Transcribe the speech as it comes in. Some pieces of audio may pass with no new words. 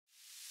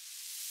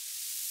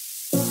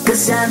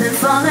'Cause I've been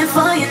falling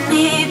for you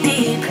knee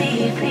deep,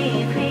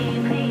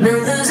 been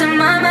losing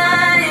my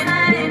mind,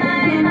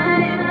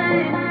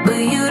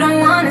 but you don't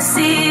wanna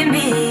see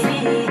me.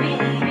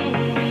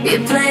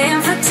 You're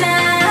playing for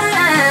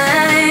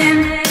time.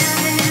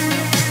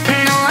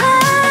 No,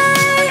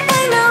 I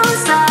ain't no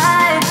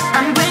side.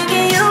 I'm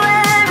bringing you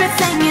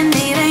everything you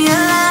need in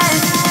your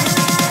life.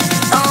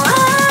 Oh,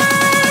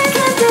 I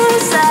can't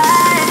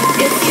decide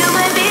if you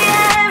might be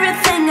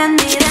everything I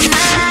need in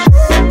my life.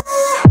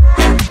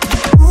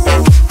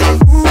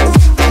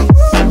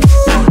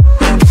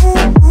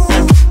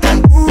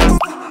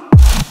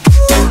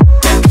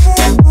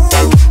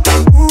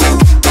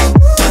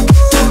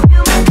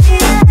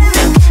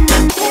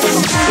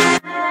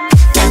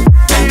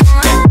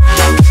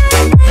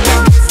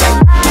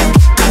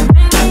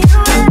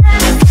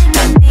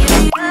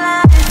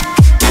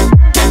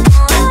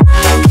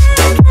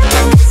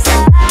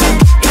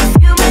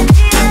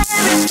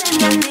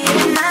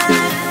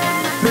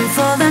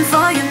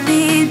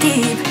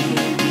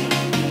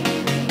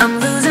 I'm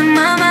losing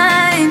my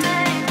mind,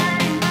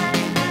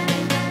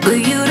 but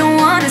you don't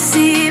wanna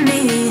see me.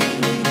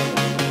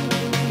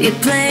 You're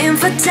playing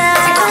for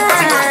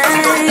time.